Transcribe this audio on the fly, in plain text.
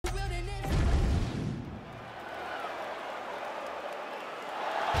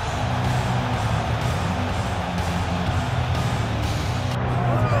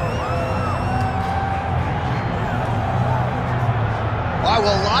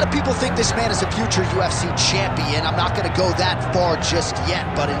lot of people think this man is a future UFC champion. I'm not going to go that far just yet,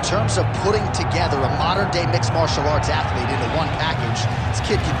 but in terms of putting together a modern-day mixed martial arts athlete into one package, this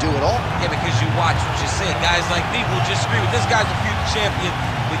kid can do it all. Yeah, because you watch what you say. Guys like me will just agree with this guy's a future champion,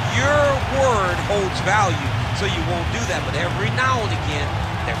 but your word holds value, so you won't do that. But every now and again,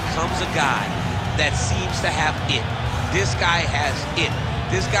 there comes a guy that seems to have it. This guy has it.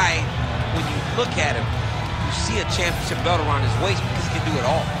 This guy, when you look at him, you see a championship belt around his waist because he can do it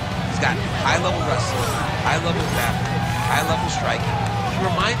all. He's got high-level wrestling, high-level grappling, high-level striking. He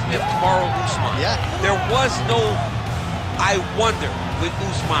reminds me of Kamaru Usman. Yeah. There was no I wonder with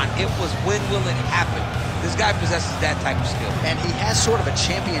Usman. It was when will it happen? This guy possesses that type of skill. And he has sort of a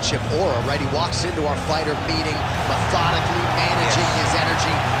championship aura, right? He walks into our fighter meeting, methodically managing his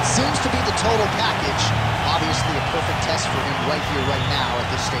energy. Seems to be the total package. Obviously a perfect test for him right here, right now, at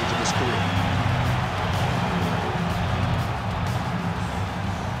this stage of his career.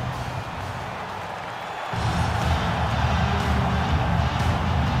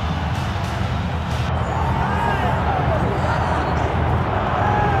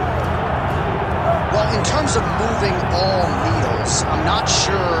 In terms of moving all needles, I'm not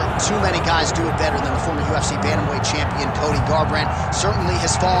sure too many guys do it better than the former UFC bantamweight champion Cody Garbrandt. Certainly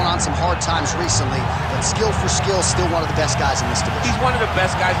has fallen on some hard times recently, but skill for skill, still one of the best guys in this division. He's one of the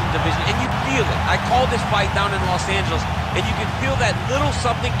best guys in the division, and you feel it. I called this fight down in Los Angeles, and you can feel that little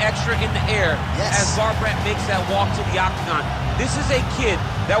something extra in the air as Garbrandt makes that walk to the octagon. This is a kid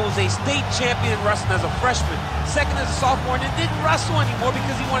that was a state champion in wrestling as a freshman, second as a sophomore, and didn't wrestle anymore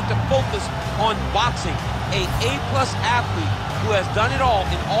because he wanted to focus on boxing. A A-plus athlete who has done it all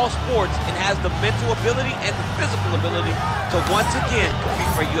in all sports and has the mental ability and the physical ability to once again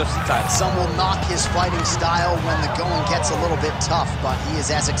compete for a UFC title. Some will knock his fighting style when the going gets a little bit tough, but he is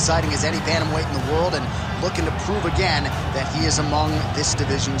as exciting as any bantamweight in the world and looking to prove again that he is among this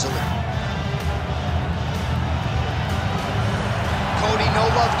division's elite. Cody "No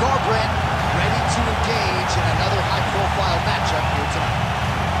Love" Garbrandt ready to engage in another high-profile matchup here tonight.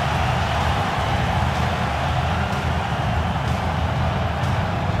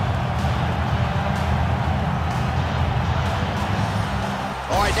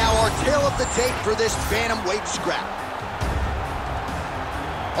 All right, now our tale of the tape for this bantamweight scrap.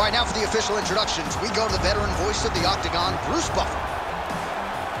 All right, now for the official introductions, we go to the veteran voice of the Octagon, Bruce Buffer.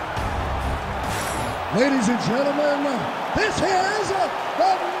 Ladies and gentlemen, this is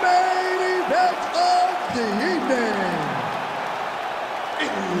the main event of the evening.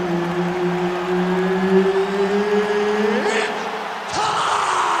 It's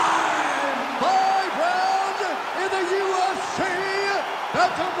time! 5 rounds in the UFC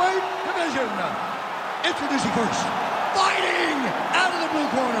bantamweight division. Introducing first, fighting out of the blue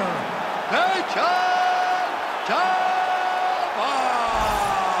corner, Payton Talbott.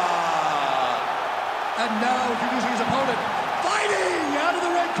 And now introducing his opponent, fighting out of the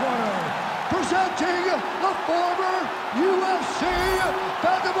red corner, presenting the former UFC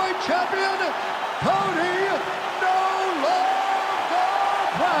bantamweight champion, Cody "No Love"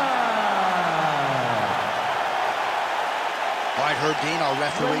 Garbrandt. All right, Herb Dean, our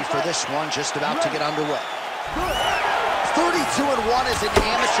referee for this one, just about to get underway. 32-1 as an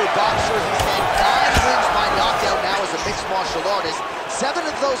amateur boxer. He's had 9 wins by knockout now as a mixed martial artist. 7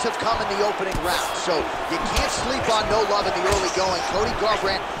 of those have come in the opening round, so you can't sleep on No Love in the early going. Cody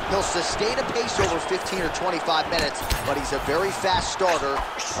Garbrandt, he'll sustain a pace over 15 or 25 minutes, but he's a very fast starter.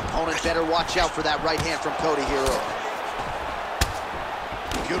 Opponent better watch out for that right hand from Cody here early.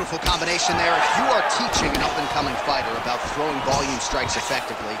 Beautiful combination there. If you are teaching an up-and-coming fighter about throwing volume strikes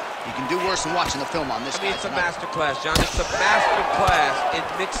effectively, you can do worse than watching the film on this guy. It's a master class, John. It's a master class in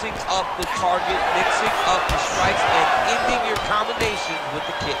mixing up the target, mixing up the strikes, and ending your combinations with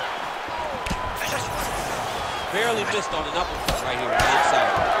the kick. Barely missed on an uppercut right here on the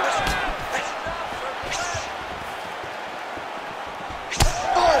inside.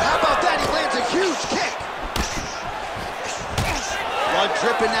 Oh, how about that? He lands a huge kick. Blood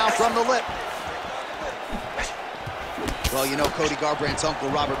dripping now from the lip. Well, you know, Cody Garbrandt's uncle,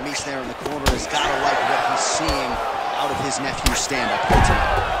 Robert Meese, there in the corner, has got to like what he's seeing out of his nephew's stand-up here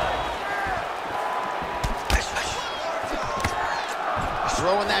tonight.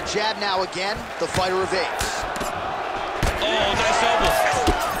 Throwing that jab now again. The fighter evades. Oh, nice elbow.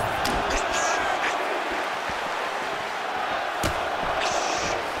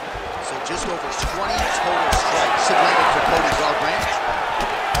 So just over 20 total strikes have landed for Cody Garbrandt.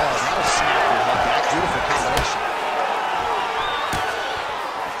 Oh, not a snap and hug back. Beautiful combination.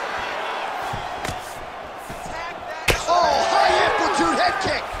 Oh, high amplitude head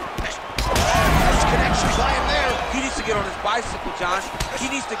kick. Nice connection by him there. He needs to get on his bicycle, John. John. He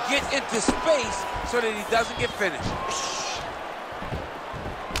needs to get into space so that he doesn't get finished.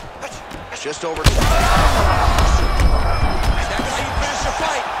 Just over. That's how you finish a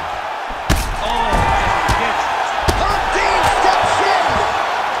fight. Oh, Herb Dean steps in.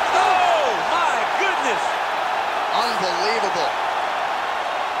 oh my goodness. Unbelievable.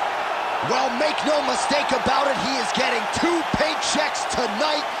 Well, make no mistake about it, he is getting 2 paychecks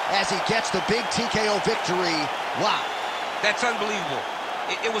tonight as he gets the big TKO victory. Wow. That's unbelievable.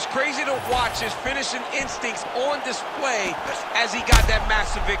 It was crazy to watch his finishing instincts on display as he got that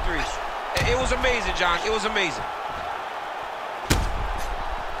massive victory. It was amazing, John. It was amazing.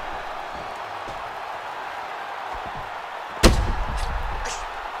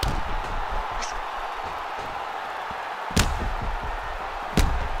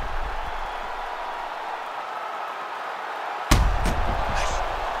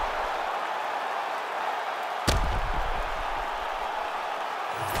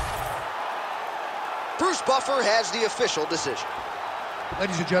 Bruce Buffer has the official decision.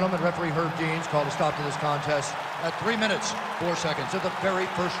 Ladies and gentlemen, referee Herb Dean's called a stop to this contest at 3 minutes, 4 seconds of the very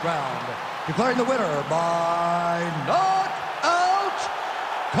first round. Declaring the winner by knockout,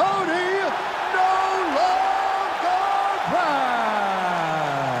 Cody Garbrandt.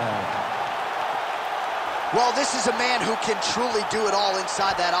 Well, this is a man who can truly do it all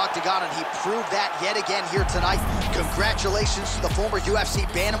inside that octagon, and he proved that yet again here tonight. Congratulations to the former UFC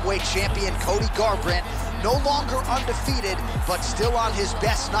bantamweight champion, Cody Garbrandt. No longer undefeated, but still on his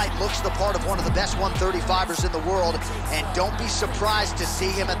best night. Looks the part of one of the best 135ers in the world. And don't be surprised to see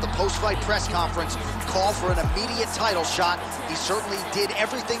him at the post-fight press conference call for an immediate title shot. He certainly did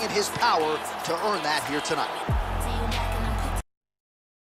everything in his power to earn that here tonight.